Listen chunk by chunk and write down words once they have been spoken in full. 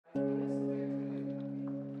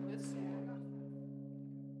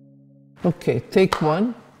Okay, take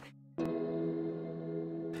one.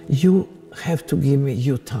 You have to give me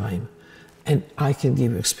your time, and I can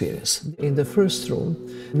give you experience. In the first room,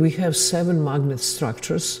 we have 7 magnet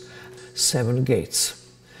structures, 7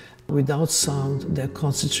 gates. Without sound, they're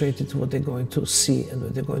concentrated what they're going to see and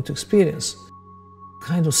what they're going to experience.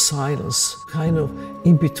 Kind of silence, kind of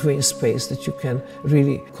in-between space that you can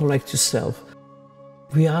really collect yourself.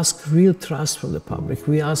 We ask real trust from the public.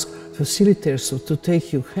 We ask facilitators to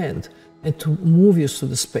take your hand and to move you to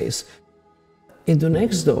the space. In the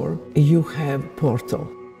next door, you have portal.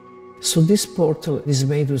 So this portal is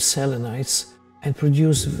made with selenites and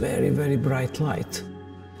produce very, very bright light.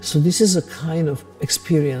 So this is a kind of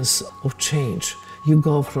experience of change. You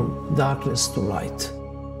go from darkness to light.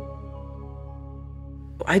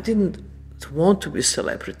 I didn't want to be a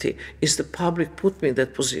celebrity. It's the public put me in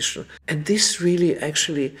that position. And this really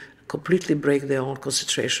actually completely break their own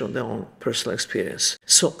concentration, their own personal experience.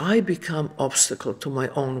 So I become obstacle to my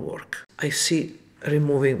own work. I see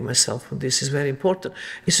removing myself from this is very important.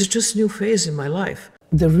 It's just a new phase in my life.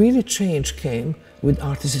 The really change came with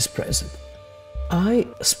Artist is Present. I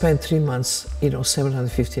spent 3 months,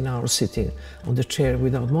 715 hours sitting on the chair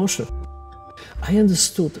without motion. I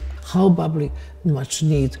understood how bubbly much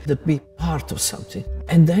need to be part of something.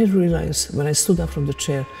 And I realized when I stood up from the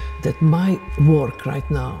chair that my work right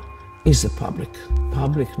now is the public.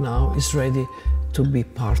 Public now is ready to be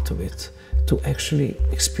part of it, to actually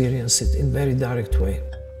experience it in a very direct way.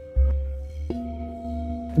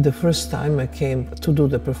 The first time I came to do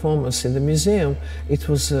the performance in the museum, it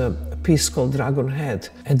was a piece called Dragon Head.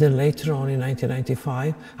 And then later on in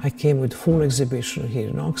 1995, I came with full exhibition here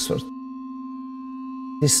in Oxford.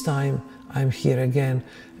 This time I'm here again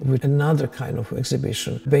with another kind of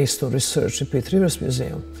exhibition based on research at Pitt Rivers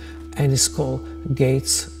Museum, and it's called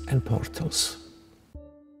Gates and Portals.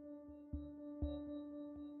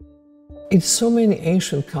 In so many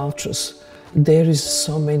ancient cultures, there is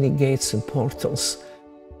so many gates and portals,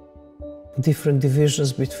 different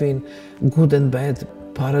divisions between good and bad,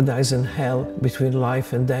 paradise and hell, between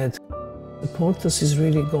life and death. The portals is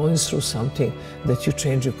really going through something that you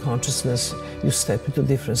change your consciousness, you step into a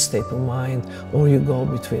different state of mind, or you go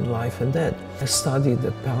between life and death. I study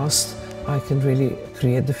the past, I can really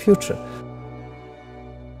create the future.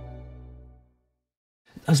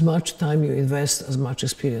 As much time you invest, as much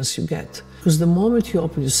experience you get. Because the moment you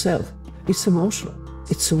open yourself, it's emotional.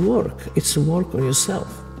 It's a work on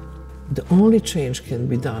yourself. The only change can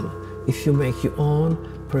be done if you make your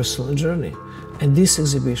own personal journey. And this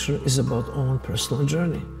exhibition is about own personal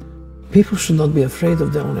journey. People should not be afraid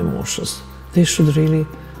of their own emotions. They should really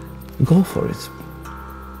go for it.